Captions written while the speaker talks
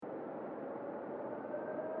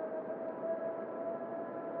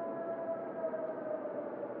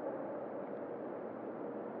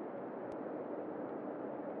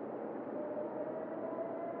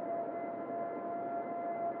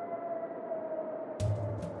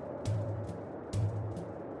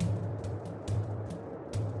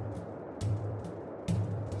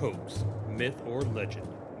Hoax, myth, or legend,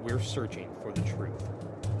 we're searching for the truth.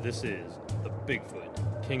 This is the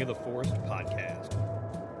Bigfoot King of the Forest podcast.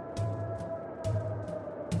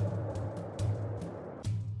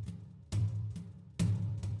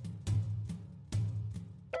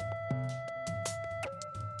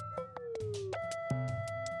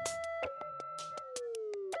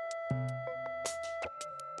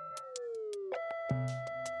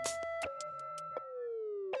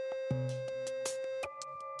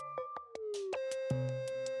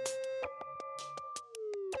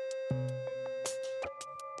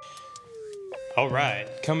 All right,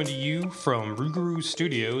 coming to you from Rougarou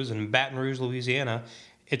Studios in Baton Rouge, Louisiana,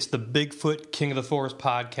 it's the Bigfoot King of the Forest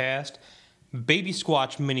podcast, Baby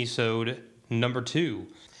Squatch Minisode number 2.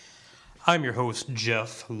 I'm your host,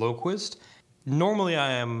 Jeff Loquist. Normally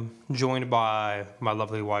I am joined by my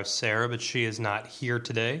lovely wife, Sarah, but she is not here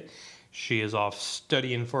today. She is off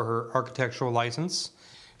studying for her architectural license.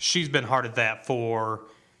 She's been hard at that for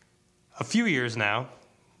a few years now,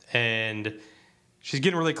 and she's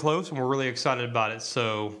getting really close, and we're really excited about it.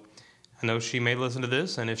 So I know she may listen to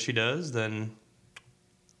this, and if she does, then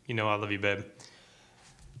you know I love you, babe.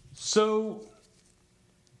 So,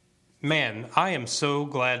 man, I am so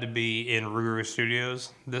glad to be in Rougarou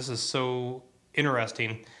Studios. This is so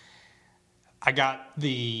interesting. I got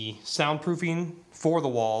the soundproofing for the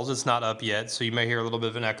walls. It's not up yet, so you may hear a little bit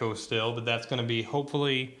of an echo still, but that's going to be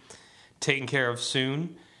hopefully taken care of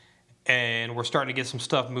soon. And we're starting to get some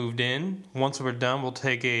stuff moved in. Once we're done, we'll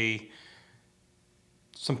take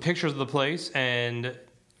some pictures of the place, and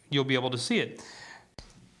you'll be able to see it.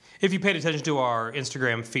 If you paid attention to our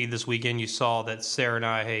Instagram feed this weekend, you saw that Sarah and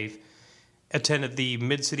I have attended the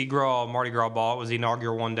Mid-City Gras Mardi Gras Ball. It was the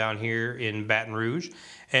inaugural one down here in Baton Rouge,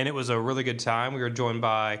 and it was a really good time. We were joined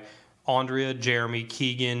by Andrea, Jeremy,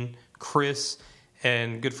 Keegan, Chris,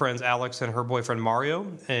 and good friends Alex and her boyfriend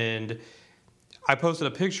Mario, and I posted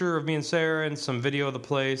a picture of me and Sarah and some video of the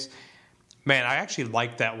place. Man, I actually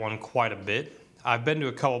like that one quite a bit. I've been to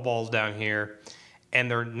a couple balls down here, and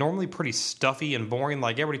they're normally pretty stuffy and boring.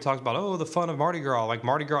 Like, everybody talks about, the fun of Mardi Gras. Like,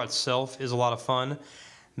 Mardi Gras itself is a lot of fun.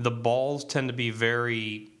 The balls tend to be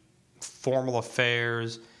very formal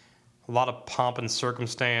affairs, a lot of pomp and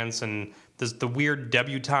circumstance, and there's the weird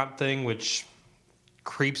debutante thing, which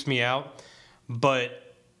creeps me out.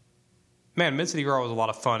 But man, Mid-City Gras was a lot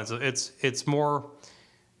of fun. It's more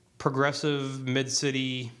progressive,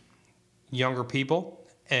 mid-city, younger people,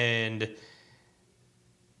 and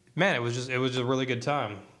man, it was just a really good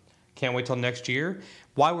time. Can't wait till next year.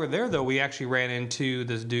 While we're there, though, we actually ran into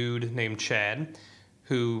this dude named Chad,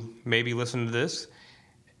 who maybe listened to this,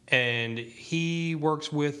 and he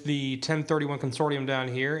works with the 1031 Consortium down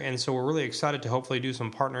here, and so we're really excited to hopefully do some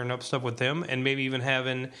partnering up stuff with them, and maybe even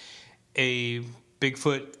having a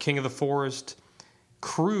Bigfoot King of the Forest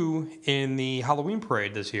crew in the Halloween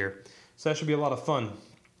parade this year. So that should be a lot of fun.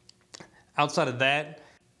 Outside of that,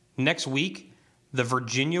 next week, the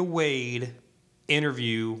Virginia Wade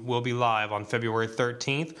interview will be live on February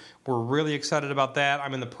 13th. We're really excited about that.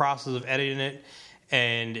 I'm in the process of editing it.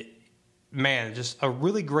 And man, just a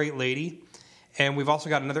really great lady. And we've also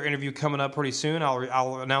got another interview coming up pretty soon.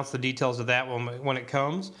 I'll announce the details of that when it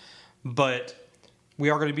comes. But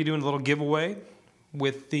we are going to be doing a little giveaway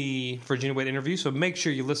with the Virginia Wade interview, so make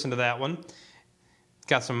sure you listen to that one.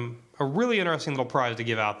 Got a really interesting little prize to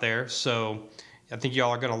give out there, so I think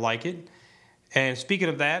y'all are going to like it. And speaking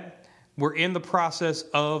of that, we're in the process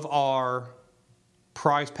of our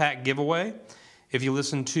prize pack giveaway. If you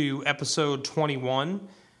listen to episode 21,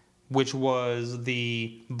 which was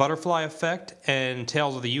the butterfly effect and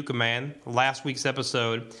Tales of the Yucca Man, last week's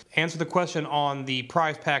episode, answer the question on the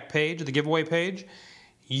prize pack page, the giveaway page.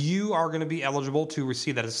 You are going to be eligible to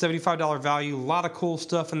receive that. It's a $75 value, a lot of cool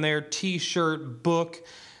stuff in there, t-shirt, book,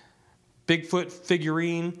 Bigfoot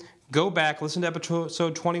figurine. Go back, listen to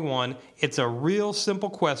episode 21. It's a real simple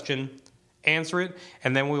question. Answer it,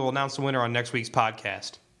 and then we will announce the winner on next week's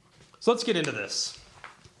podcast. So let's get into this.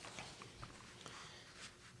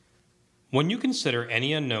 When you consider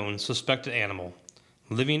any unknown suspected animal,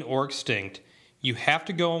 living or extinct, you have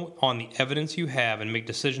to go on the evidence you have and make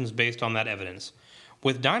decisions based on that evidence.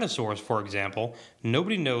 With dinosaurs, for example,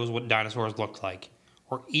 nobody knows what dinosaurs looked like,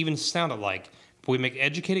 or even sounded like, but we make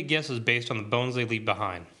educated guesses based on the bones they leave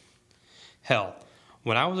behind. Hell,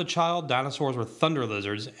 when I was a child, dinosaurs were thunder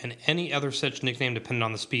lizards, and any other such nickname depended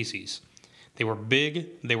on the species. They were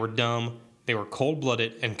big, they were dumb, they were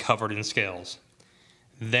cold-blooded, and covered in scales.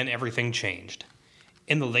 Then everything changed.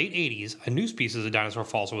 In the late 80s, a new species of dinosaur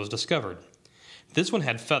fossil was discovered. This one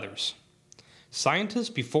had feathers. Scientists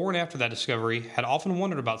before and after that discovery had often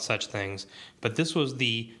wondered about such things, but this was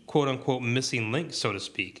the quote-unquote missing link, so to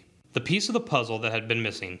speak. The piece of the puzzle that had been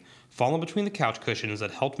missing, fallen between the couch cushions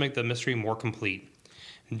that helped make the mystery more complete.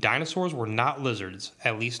 Dinosaurs were not lizards,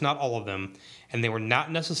 at least not all of them, and they were not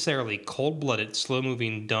necessarily cold-blooded,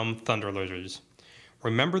 slow-moving, dumb thunder lizards.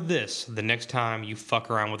 Remember this the next time you fuck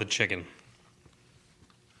around with a chicken.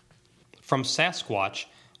 From Sasquatch,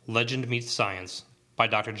 Legend Meets Science, by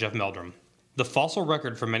Dr. Jeff Meldrum. The fossil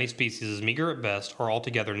record for many species is meager at best or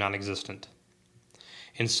altogether non-existent.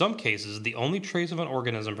 In some cases, the only trace of an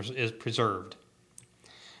organism is preserved.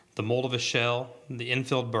 The mold of a shell, the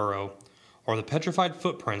infilled burrow, or the petrified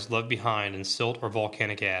footprints left behind in silt or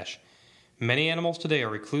volcanic ash. Many animals today are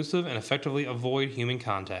reclusive and effectively avoid human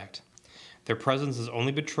contact. Their presence is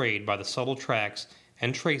only betrayed by the subtle tracks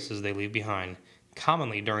and traces they leave behind,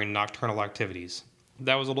 commonly during nocturnal activities.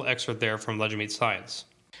 That was a little excerpt there from Legend Meets Science.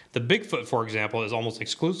 The Bigfoot, for example, is almost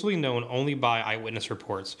exclusively known only by eyewitness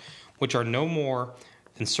reports, which are no more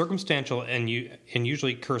than circumstantial and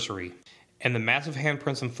usually cursory, and the massive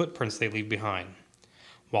handprints and footprints they leave behind.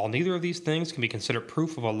 While neither of these things can be considered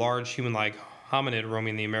proof of a large human-like hominid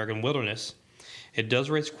roaming the American wilderness, it does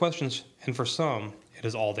raise questions, and for some, it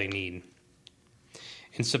is all they need.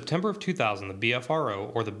 In September of 2000, the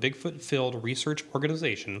BFRO, or the Bigfoot Field Research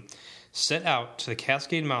Organization, set out to the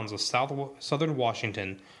Cascade Mountains of southern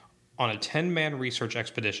Washington on a 10-man research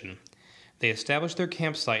expedition. They established their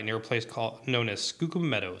campsite near a place known as Skookum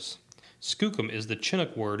Meadows. Skookum is the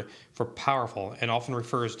Chinook word for powerful and often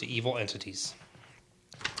refers to evil entities.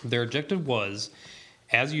 Their objective was,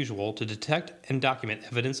 as usual, to detect and document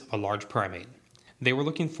evidence of a large primate. They were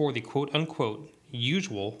looking for the quote-unquote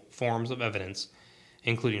usual forms of evidence,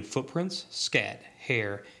 including footprints, scat,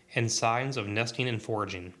 hair, and signs of nesting and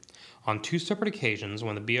foraging. On 2 separate occasions,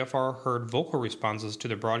 when the BFR heard vocal responses to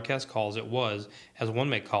their broadcast calls, it was, as one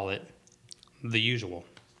may call it, the usual.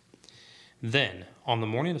 Then, on the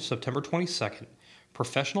morning of September 22nd,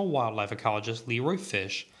 professional wildlife ecologist Leroy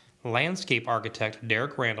Fish, landscape architect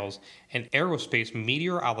Derek Randalls, and aerospace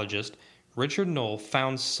meteorologist Richard Knoll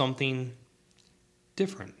found something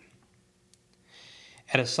different.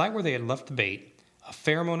 At a site where they had left the bait, a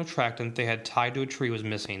pheromone attractant they had tied to a tree was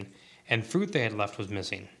missing, and fruit they had left was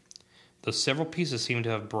missing. The several pieces seemed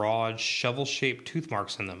to have broad, shovel-shaped tooth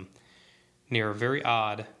marks in them, near a very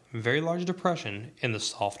odd, very large depression in the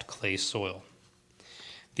soft clay soil.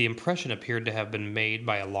 The impression appeared to have been made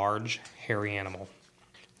by a large, hairy animal.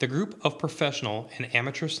 The group of professional and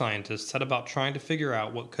amateur scientists set about trying to figure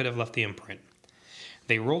out what could have left the imprint.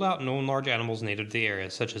 They ruled out known large animals native to the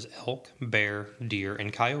area, such as elk, bear, deer,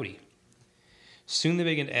 and coyote. Soon they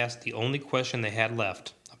began to ask the only question they had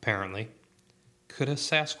left, apparently. Could a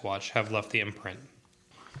Sasquatch have left the imprint?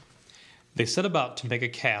 They set about to make a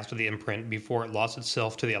cast of the imprint before it lost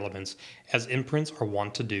itself to the elements, as imprints are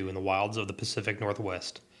wont to do in the wilds of the Pacific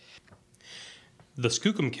Northwest. The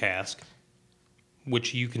Skookum Cast,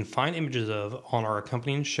 which you can find images of on our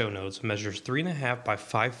accompanying show notes, measures 3.5 by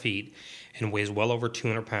 5 feet and weighs well over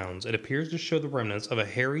 200 pounds. It appears to show the remnants of a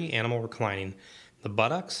hairy animal reclining, the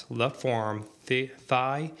buttocks, left forearm,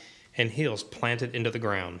 thigh, and heels planted into the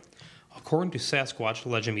ground. According to Sasquatch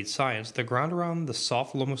Legend Meets Science, the ground around the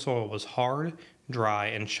soft loamy soil was hard, dry,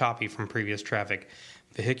 and choppy from previous traffic,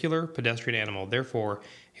 vehicular, pedestrian animal. Therefore,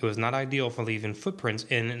 it was not ideal for leaving footprints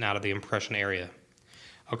in and out of the impression area.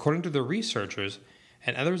 According to the researchers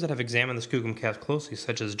and others that have examined the Skookum Cast closely,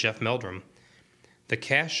 such as Jeff Meldrum, the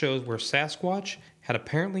cast shows where Sasquatch had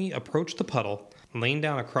apparently approached the puddle, lain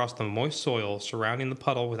down across the moist soil surrounding the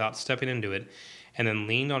puddle without stepping into it, and then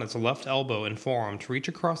leaned on its left elbow and forearm to reach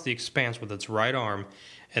across the expanse with its right arm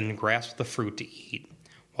and grasp the fruit to eat,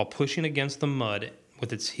 while pushing against the mud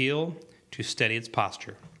with its heel to steady its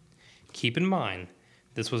posture. Keep in mind,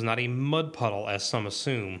 this was not a mud puddle as some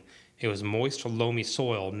assume. It was moist, loamy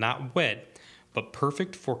soil, not wet, but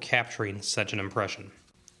perfect for capturing such an impression.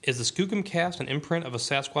 Is the Skookum Cast an imprint of a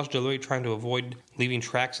Sasquatch deliberately trying to avoid leaving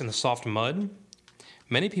tracks in the soft mud?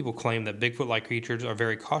 Many people claim that Bigfoot-like creatures are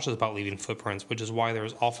very cautious about leaving footprints, which is why there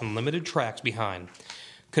is often limited tracks behind.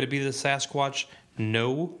 Could it be that the Sasquatch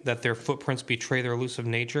know that their footprints betray their elusive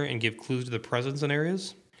nature and give clues to the presence in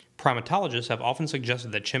areas? Primatologists have often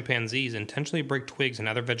suggested that chimpanzees intentionally break twigs and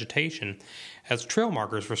other vegetation as trail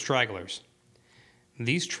markers for stragglers.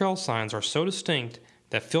 These trail signs are so distinct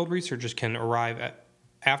that field researchers can arrive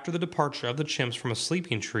after the departure of the chimps from a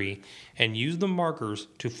sleeping tree and use the markers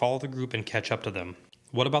to follow the group and catch up to them.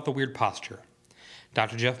 What about the weird posture?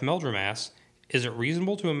 Dr. Jeff Meldrum asks, is it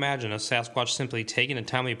reasonable to imagine a Sasquatch simply taking a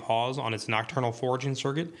timely pause on its nocturnal foraging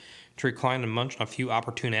circuit to recline and munch on a few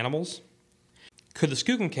opportune animals? Could the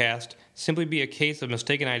Skookum Cast simply be a case of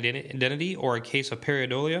mistaken identity or a case of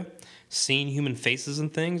pareidolia, seeing human faces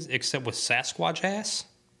and things, except with Sasquatch ass?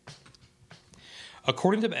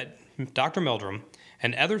 According to Dr. Meldrum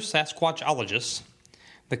and other Sasquatchologists,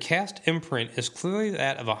 the cast imprint is clearly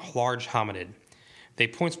that of a large hominid. They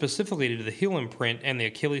point specifically to the heel imprint and the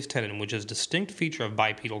Achilles tendon, which is a distinct feature of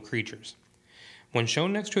bipedal creatures. When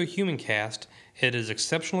shown next to a human cast, it is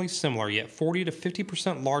exceptionally similar, yet 40 to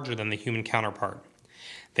 50% larger than the human counterpart.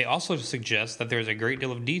 They also suggest that there is a great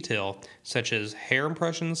deal of detail, such as hair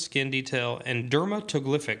impressions, skin detail, and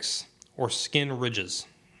dermatoglyphics, or skin ridges.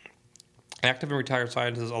 Active and retired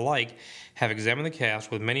scientists alike have examined the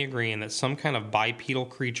cast, with many agreeing that some kind of bipedal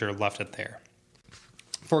creature left it there.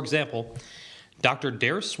 For example, Dr.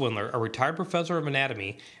 Dare Swindler, a retired professor of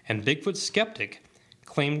anatomy and Bigfoot skeptic,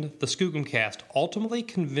 claimed the Skookum Cast ultimately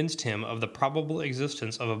convinced him of the probable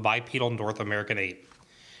existence of a bipedal North American ape.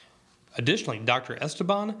 Additionally, Dr.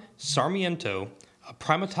 Esteban Sarmiento, a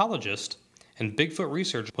primatologist and Bigfoot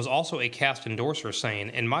researcher, was also a cast endorser, saying,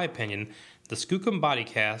 "In my opinion, the Skookum body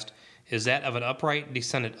cast is that of an upright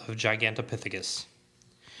descendant of Gigantopithecus."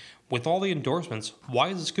 With all the endorsements, why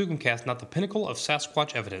is the Skookum Cast not the pinnacle of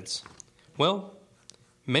Sasquatch evidence? Well,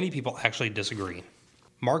 many people actually disagree.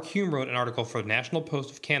 Mark Hume wrote an article for the National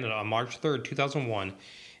Post of Canada on March 3, 2001,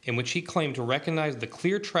 in which he claimed to recognize the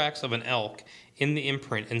clear tracks of an elk in the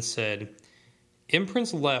imprint and said,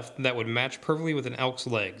 "Imprints left that would match perfectly with an elk's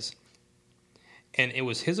legs." And it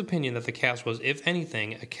was his opinion that the cast was, if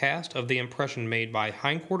anything, a cast of the impression made by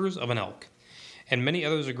hindquarters of an elk, and many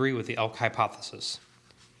others agree with the elk hypothesis.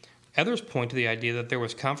 Others point to the idea that there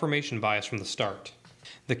was confirmation bias from the start.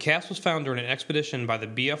 The cast was found during an expedition by the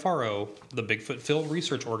BFRO, the Bigfoot Field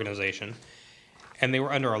Research Organization, and they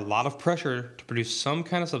were under a lot of pressure to produce some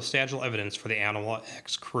kind of substantial evidence for the Animal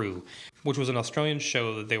X crew, which was an Australian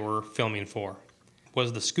show that they were filming for.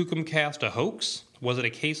 Was the Skookum Cast a hoax? Was it a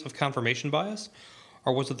case of confirmation bias?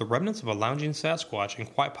 Or was it the remnants of a lounging Sasquatch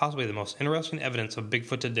and quite possibly the most interesting evidence of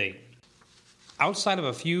Bigfoot to date? Outside of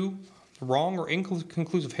a few wrong or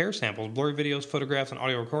inconclusive hair samples, blurry videos, photographs, and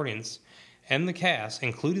audio recordings, and the cast,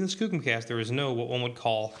 including the Skookum Cast, there is no what one would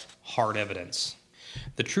call hard evidence.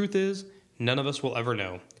 The truth is, none of us will ever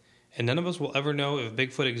know. And none of us will ever know if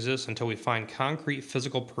Bigfoot exists until we find concrete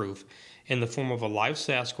physical proof in the form of a live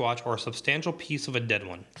Sasquatch or a substantial piece of a dead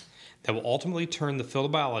one that will ultimately turn the field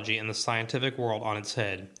of biology and the scientific world on its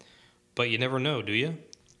head. But you never know, do you?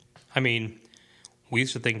 I mean, we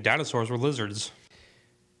used to think dinosaurs were lizards.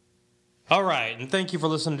 All right, and thank you for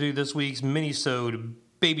listening to this week's Minisode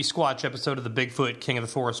Baby Squatch episode of the Bigfoot King of the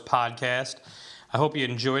Forest podcast. I hope you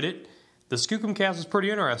enjoyed it. The Skookum Cast is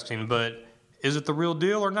pretty interesting, but is it the real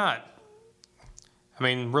deal or not? I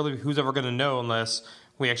mean, really, who's ever going to know unless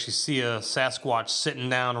we actually see a Sasquatch sitting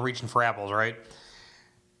down and reaching for apples, right?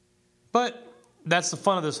 But that's the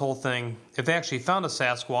fun of this whole thing. If they actually found a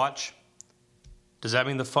Sasquatch, does that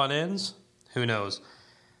mean the fun ends? Who knows?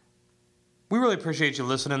 We really appreciate you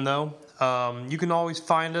listening, though. You can always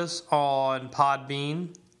find us on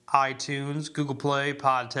Podbean, iTunes, Google Play,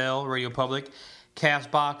 Podtail, Radio Public,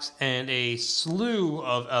 CastBox, and a slew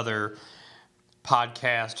of other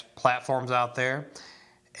podcast platforms out there.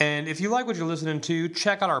 And if you like what you're listening to,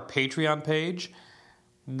 check out our Patreon page.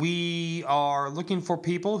 We are looking for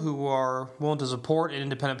people who are willing to support an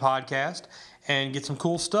independent podcast and get some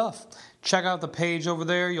cool stuff. Check out the page over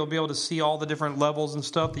there. You'll be able to see all the different levels and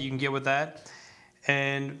stuff that you can get with that.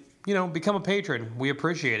 And, become a patron. We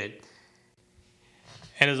appreciate it.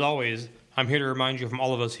 And as always, I'm here to remind you from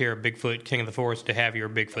all of us here at Bigfoot King of the Forest to have your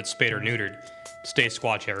Bigfoot spayed or neutered. Stay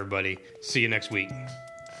Squatch, everybody. See you next week.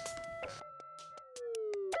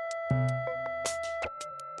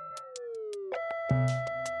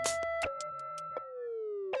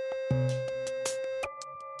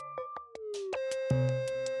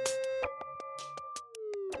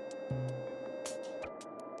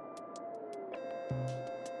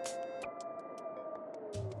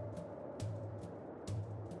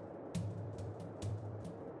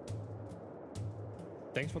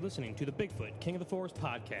 Thanks for listening to the Bigfoot King of the Forest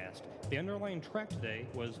podcast. The underlying track today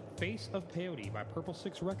was Face of Peyote by Purple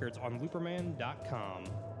Six Records on Looperman.com.